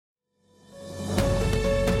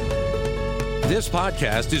This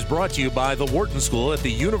podcast is brought to you by the Wharton School at the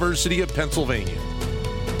University of Pennsylvania.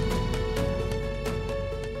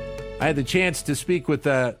 I had the chance to speak with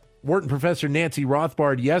Wharton professor Nancy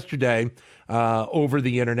Rothbard yesterday over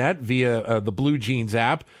the internet via the Blue Jeans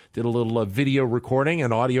app. Did a little video recording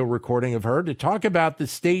and audio recording of her to talk about the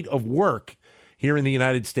state of work here in the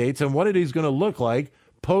United States and what it is going to look like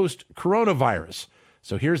post-coronavirus.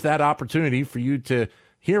 So here's that opportunity for you to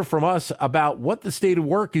hear from us about what the state of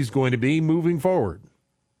work is going to be moving forward.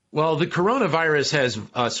 Well, the coronavirus has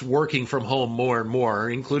us working from home more and more,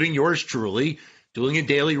 including yours truly, doing a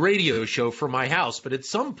daily radio show from my house. But at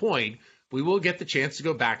some point, we will get the chance to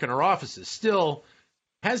go back in our offices. Still,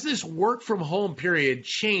 has this work from home period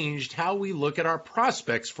changed how we look at our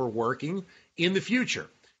prospects for working in the future?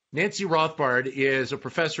 Nancy Rothbard is a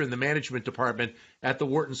professor in the management department at the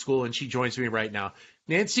Wharton School, and she joins me right now.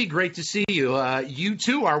 Nancy, great to see you. You,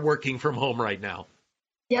 too, are working from home right now.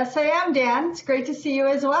 Yes, I am, Dan. It's great to see you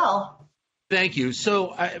as well. Thank you.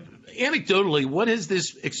 So, anecdotally, what has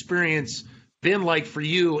this experience been like for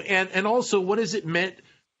you? And also, what has it meant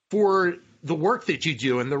for the work that you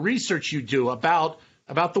do and the research you do about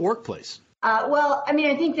the workplace? Well, I mean,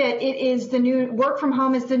 I think that it is the new work from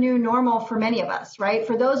home is the new normal for many of us, right?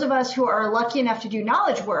 For those of us who are lucky enough to do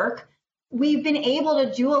knowledge work, we've been able to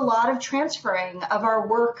do a lot of transferring of our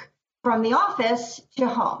work from the office to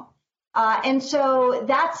home. And so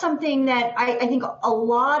that's something that I think a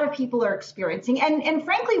lot of people are experiencing. And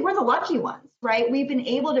frankly, we're the lucky ones, right? We've been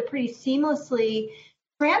able to pretty seamlessly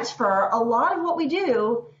transfer a lot of what we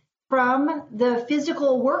do from the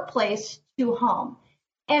physical workplace to home.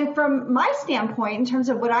 And from my standpoint, in terms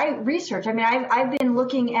of what I research, I mean, I've been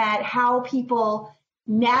looking at how people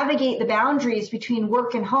navigate the boundaries between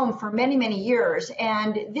work and home for many, many years.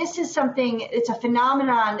 And this is something, it's a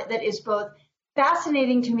phenomenon that is both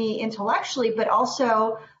fascinating to me intellectually, but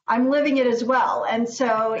also I'm living it as well. And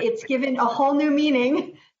so it's given a whole new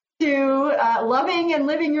meaning to loving and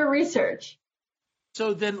living your research.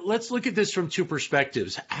 So then let's look at this from two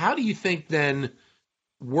perspectives. How do you think then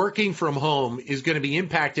working from home is going to be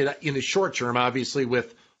impacted in the short term, obviously,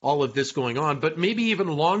 with all of this going on, but maybe even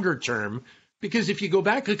longer term? Because if you go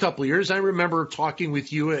back a couple of years, I remember talking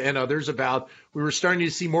with you and others about we were starting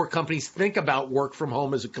to see more companies think about work from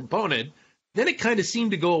home as a component. Then it kind of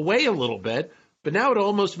seemed to go away a little bit, but now it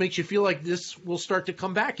almost makes you feel like this will start to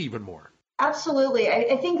come back even more. Absolutely.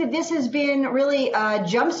 I think that this has been really a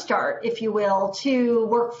jumpstart, if you will, to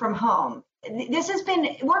work from home.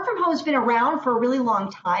 Work from home has been around for a really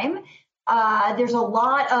long time. There's a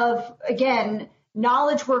lot of, again,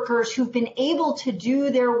 knowledge workers who've been able to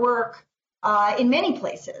do their work in many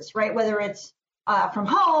places, right? Whether it's from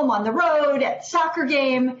home, on the road, at the soccer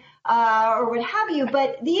game, or what have you.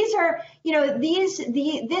 But these are,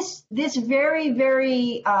 this very,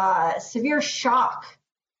 very severe shock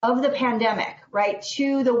of the pandemic, right,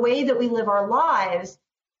 to the way that we live our lives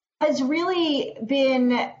has really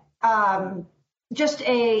been just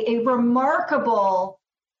a remarkable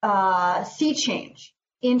sea change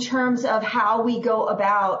in terms of how we go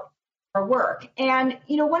about our work. And,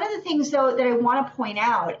 one of the things, though, that I want to point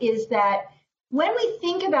out is that when we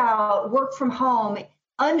think about work from home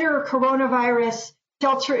under coronavirus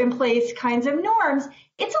shelter-in-place kinds of norms,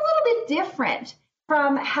 it's a little bit different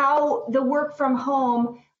from how the work from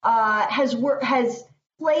home has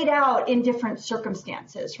played out in different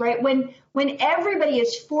circumstances, right? When everybody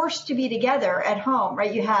is forced to be together at home,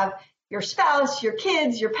 right? You have your spouse, your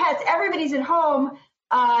kids, your pets, everybody's at home,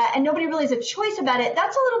 and nobody really has a choice about it.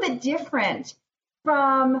 That's a little bit different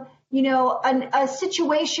from, a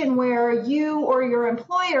situation where you or your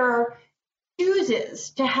employer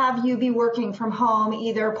chooses to have you be working from home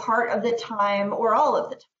either part of the time or all of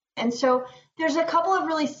the time. And so there's a couple of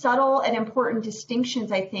really subtle and important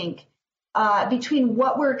distinctions, I think, between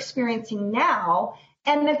what we're experiencing now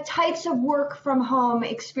and the types of work from home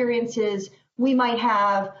experiences we might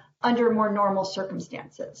have under more normal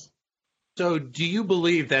circumstances. So do you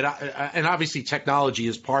believe that, and obviously technology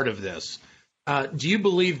is part of this, do you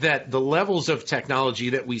believe that the levels of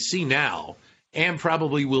technology that we see now and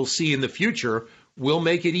probably will see in the future will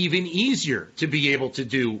make it even easier to be able to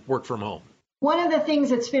do work from home? One of the things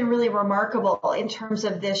that's been really remarkable in terms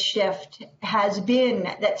of this shift has been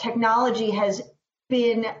that technology has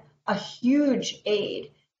been a huge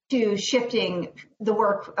aid to shifting the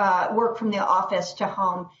work from the office to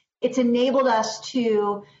home. It's enabled us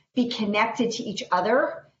to be connected to each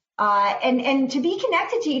other and to be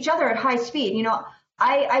connected to each other at high speed.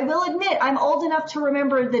 I will admit I'm old enough to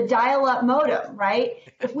remember the dial-up modem, right?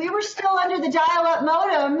 If we were still under the dial-up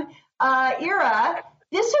modem era,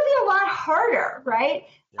 this would be a lot harder, right?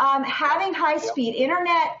 Having high-speed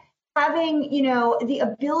internet, having, the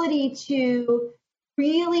ability to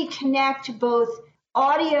really connect both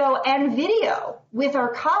audio and video with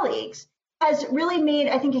our colleagues has really made,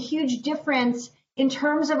 I think, a huge difference in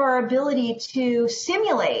terms of our ability to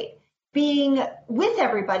simulate being with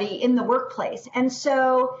everybody in the workplace. And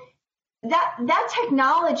so that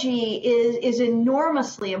technology is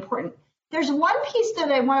enormously important. There's one piece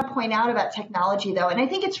that I want to point out about technology, though, and I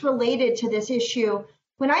think it's related to this issue.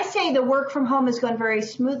 When I say the work from home has gone very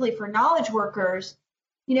smoothly for knowledge workers,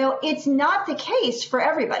 it's not the case for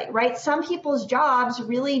everybody, right? Some people's jobs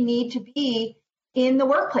really need to be in the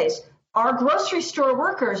workplace. Our grocery store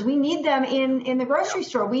workers, we need them in the grocery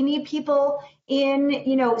store. We need people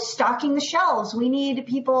in, stocking the shelves. We need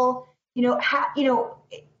people, we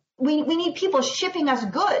need people shipping us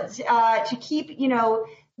goods to keep,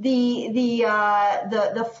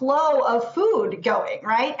 the flow of food going,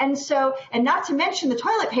 right? And not to mention the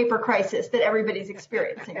toilet paper crisis that everybody's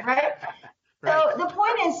experiencing, right? So the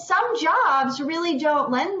point is, some jobs really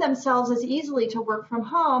don't lend themselves as easily to work from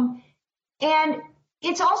home. And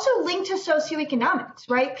it's also linked to socioeconomics,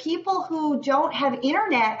 right? People who don't have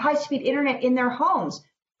internet, high-speed internet in their homes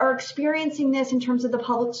are experiencing this in terms of the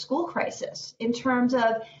public school crisis, in terms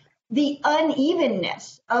of the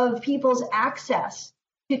unevenness of people's access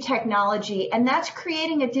to technology. And that's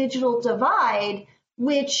creating a digital divide,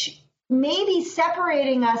 which may be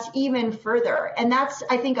separating us even further. And that's,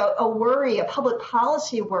 I think, a worry, a public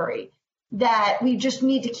policy worry that we just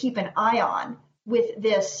need to keep an eye on with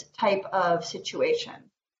this type of situation.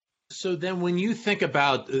 So then when you think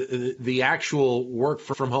about the actual work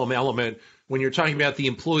from home element, when you're talking about the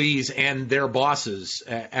employees and their bosses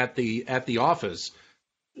at the office,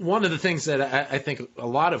 one of the things that I think a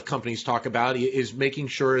lot of companies talk about is making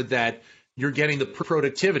sure that you're getting the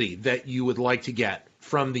productivity that you would like to get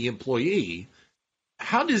from the employee.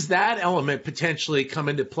 How does that element potentially come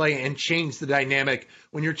into play and change the dynamic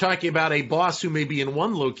when you're talking about a boss who may be in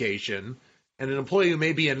one location and an employee who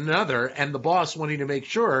may be in another, and the boss wanting to make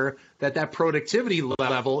sure that that productivity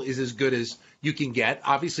level is as good as you can get,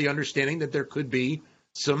 obviously understanding that there could be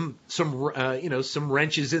some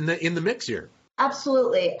wrenches in the mix here?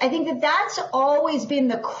 Absolutely. I think that that's always been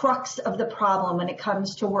the crux of the problem when it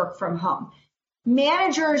comes to work from home.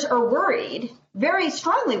 Managers are worried, very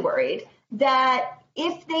strongly worried, that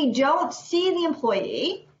if they don't see the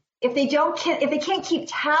employee, if they can't keep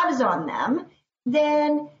tabs on them,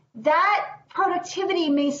 then that productivity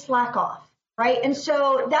may slack off, right? And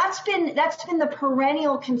so that's been the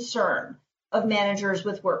perennial concern of managers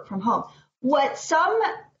with work from home. What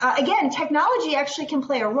again, technology actually can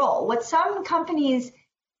play a role. What some companies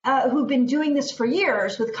who've been doing this for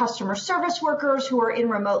years with customer service workers who are in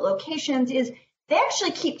remote locations is they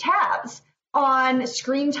actually keep tabs on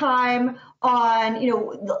screen time, on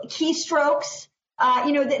keystrokes.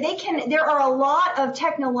 There are a lot of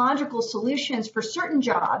technological solutions for certain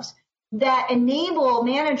jobs that enable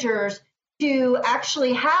managers to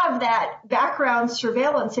actually have that background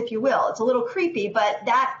surveillance, if you will. It's a little creepy, but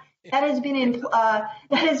that has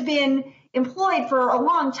been employed for a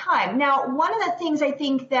long time. Now, one of the things I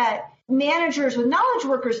think that managers with knowledge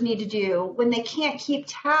workers need to do when they can't keep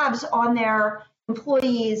tabs on their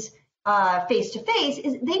employees face to face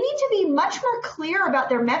is they need to be much more clear about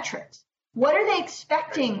their metrics. What are they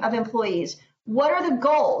expecting of employees? What are the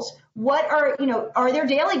goals? What are there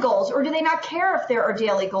daily goals, or do they not care if there are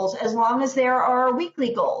daily goals as long as there are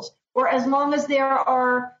weekly goals, or as long as there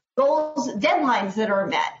are goals, deadlines that are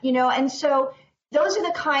met, and so those are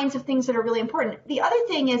the kinds of things that are really important. The other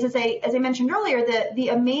thing is, as I mentioned earlier, the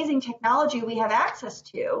amazing technology we have access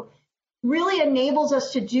to really enables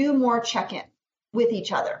us to do more check-in with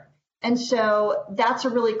each other. And so that's a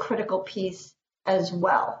really critical piece as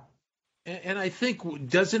well. And I think,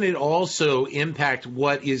 doesn't it also impact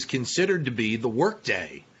what is considered to be the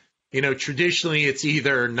workday? Traditionally it's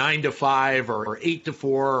either 9 to 5 or 8 to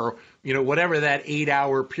 4 or, whatever that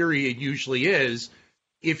 8-hour period usually is.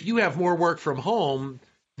 If you have more work from home,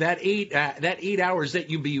 that 8 hours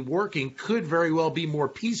that you be working could very well be more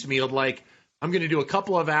piecemealed. Like, I'm going to do a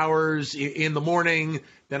couple of hours in the morning,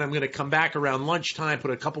 then I'm going to come back around lunchtime,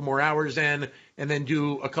 put a couple more hours in, and then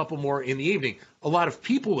do a couple more in the evening. A lot of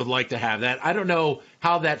people would like to have that. I don't know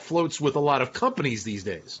how that floats with a lot of companies these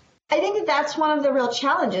days. I think that that's one of the real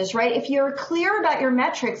challenges, right? If you're clear about your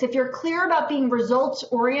metrics, if you're clear about being results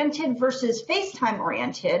oriented versus FaceTime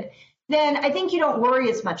oriented, then I think you don't worry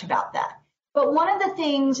as much about that. But one of the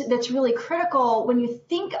things that's really critical when you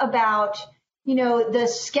think about, the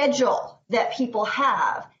schedule that people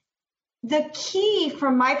have, the key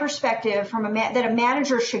from my perspective, that a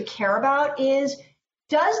manager should care about is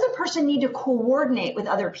does the person need to coordinate with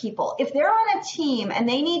other people? If they're on a team and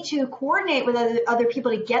they need to coordinate with other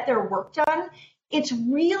people to get their work done, it's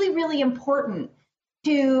really, really important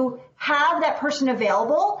to have that person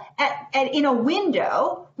available in a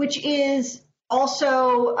window, which is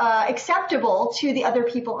also acceptable to the other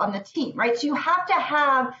people on the team, right? So you have to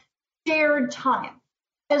have shared time.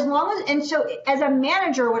 And so as a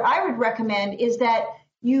manager, what I would recommend is that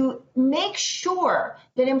you make sure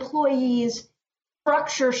that employees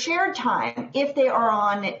structure shared time if they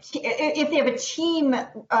have a team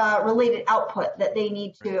related output that they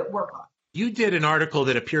need to work on. You did an article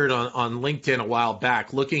that appeared on LinkedIn a while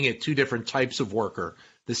back looking at two different types of worker,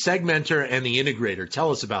 the segmenter and the integrator.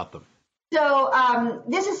 Tell us about them. So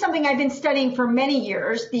this is something I've been studying for many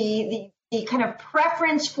years, the kind of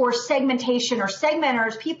preference for segmentation or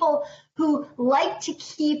segmenters, people who like to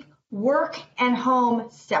keep work and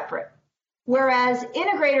home separate. Whereas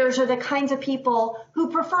integrators are the kinds of people who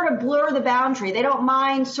prefer to blur the boundary. They don't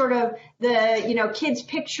mind sort of the, kids'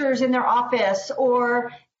 pictures in their office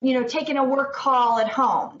or, taking a work call at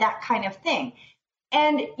home, that kind of thing.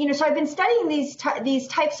 And, so I've been studying these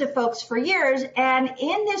types of folks for years. And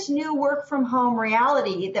in this new work from home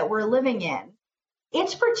reality that we're living in,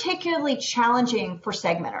 it's particularly challenging for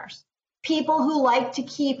segmenters, people who like to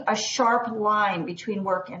keep a sharp line between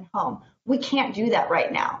work and home. We can't do that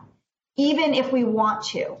right now, even if we want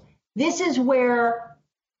to. This is where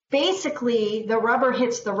basically the rubber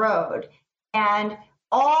hits the road and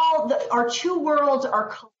our two worlds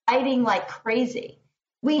are colliding like crazy.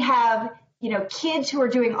 We have, kids who are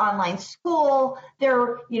doing online school.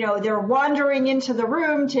 They're wandering into the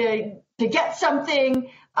room to get something.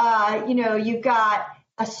 You've got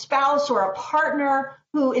a spouse or a partner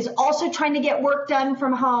who is also trying to get work done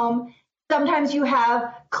from home. Sometimes you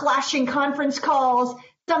have clashing conference calls.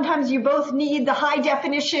 Sometimes you both need the high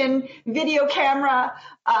definition video camera.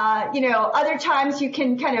 Other times you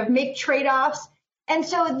can kind of make trade-offs. And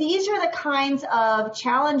so these are the kinds of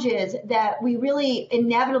challenges that we really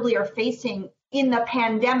inevitably are facing in the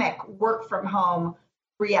pandemic work from home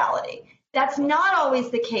reality. That's not always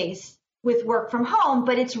the case with work from home,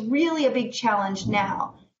 but it's really a big challenge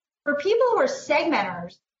now. For people who are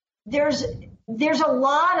segmenters, there's a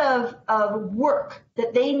lot of work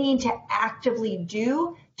that they need to actively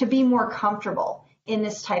do to be more comfortable in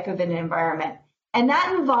this type of an environment. And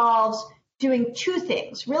that involves doing two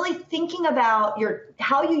things, really thinking about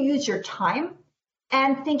how you use your time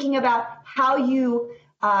and thinking about how you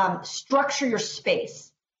structure your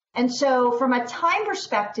space. And so from a time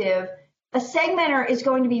perspective, a segmenter is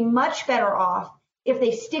going to be much better off if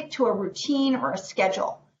they stick to a routine or a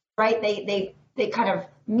schedule, right? They kind of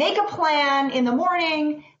make a plan in the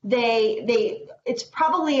morning. It's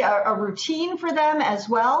probably a routine for them as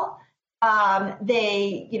well.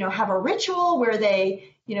 They have a ritual where they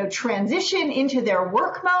transition into their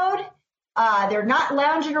work mode. They're not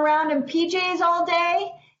lounging around in PJs all day.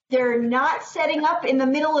 They're not setting up in the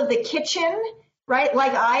middle of the kitchen, right?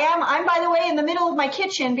 Like I am. I'm, by the way, in the middle of my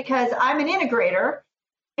kitchen because I'm an integrator.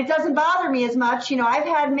 It doesn't bother me as much. I've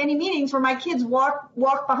had many meetings where my kids walk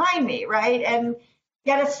behind me, right, and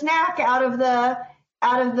get a snack out of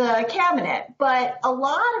the cabinet. But a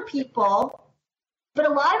lot of people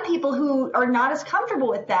who are not as comfortable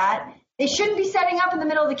with that, they shouldn't be setting up in the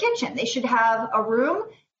middle of the kitchen. They should have a room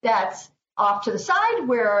that's off to the side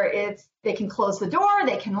where they can close the door,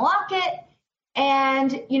 they can lock it,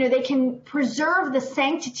 and they can preserve the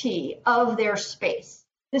sanctity of their space.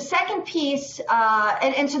 The second piece,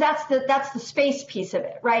 and so that's the space piece of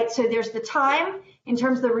it, right? So there's the time in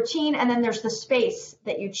terms of the routine, and then there's the space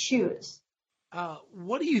that you choose.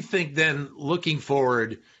 What do you think then, looking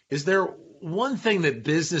forward, is there one thing that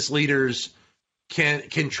business leaders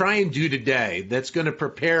can try and do today that's going to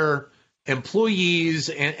prepare employees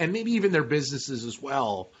and maybe even their businesses as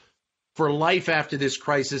well for life after this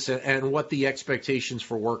crisis and what the expectations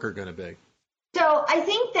for work are going to be? So I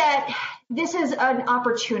think that this is an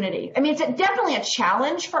opportunity. I mean, it's definitely a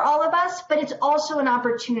challenge for all of us, but it's also an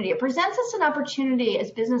opportunity. It presents us an opportunity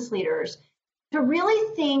as business leaders to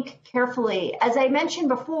really think carefully, as I mentioned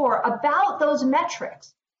before, about those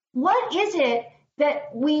metrics. What is it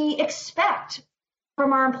that we expect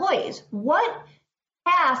from our employees? What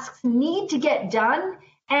tasks need to get done,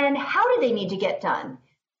 and how do they need to get done?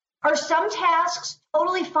 Are some tasks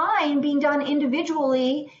totally fine being done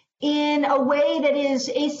individually in a way that is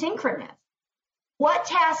asynchronous? What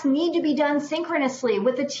tasks need to be done synchronously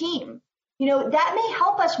with a team? That may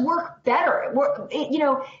help us work better.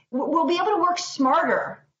 We'll be able to work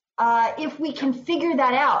smarter if we can figure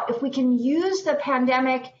that out, if we can use the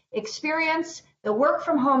pandemic experience, the work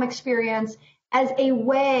from home experience, as a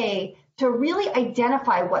way to really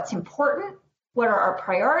identify what's important, what are our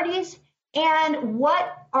priorities, and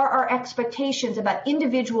what are our expectations about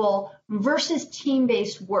individual versus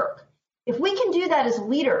team-based work. If we can do that as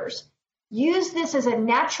leaders, use this as a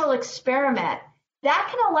natural experiment, that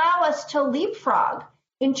can allow us to leapfrog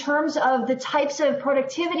in terms of the types of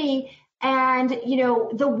productivity and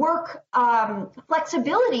the work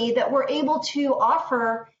flexibility that we're able to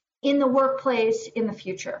offer in the workplace in the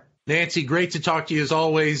future. Nancy, great to talk to you as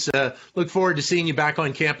always. Look forward to seeing you back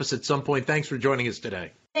on campus at some point. Thanks for joining us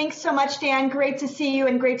today. Thanks so much, Dan. Great to see you,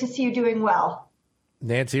 and great to see you doing well.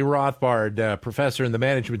 Nancy Rothbard, professor in the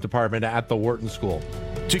management department at the Wharton School.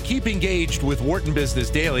 To keep engaged with Wharton Business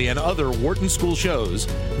Daily and other Wharton School shows,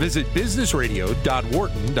 visit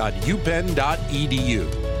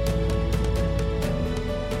businessradio.wharton.upenn.edu.